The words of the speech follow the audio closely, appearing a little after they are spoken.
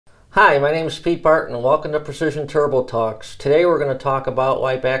Hi, my name is Pete Barton and welcome to Precision Turbo Talks. Today we're going to talk about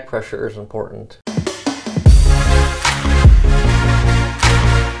why back pressure is important.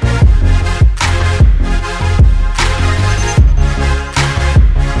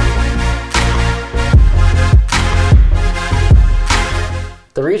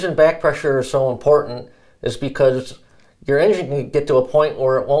 The reason back pressure is so important is because your engine can get to a point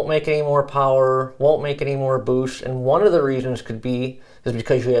where it won't make any more power, won't make any more boost, and one of the reasons could be is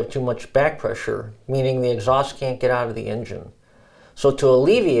because you have too much back pressure, meaning the exhaust can't get out of the engine. So to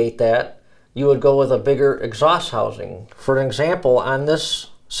alleviate that, you would go with a bigger exhaust housing. For an example, on this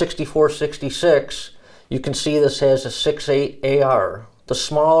 6466, you can see this has a 6.8 AR. The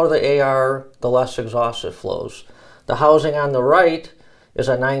smaller the AR, the less exhaust it flows. The housing on the right is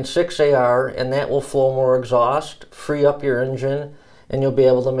a 9.6 AR, and that will flow more exhaust, free up your engine, and you'll be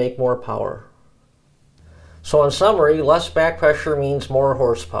able to make more power. So in summary, less back pressure means more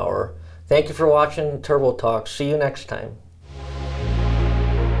horsepower. Thank you for watching Turbo Talk. See you next time.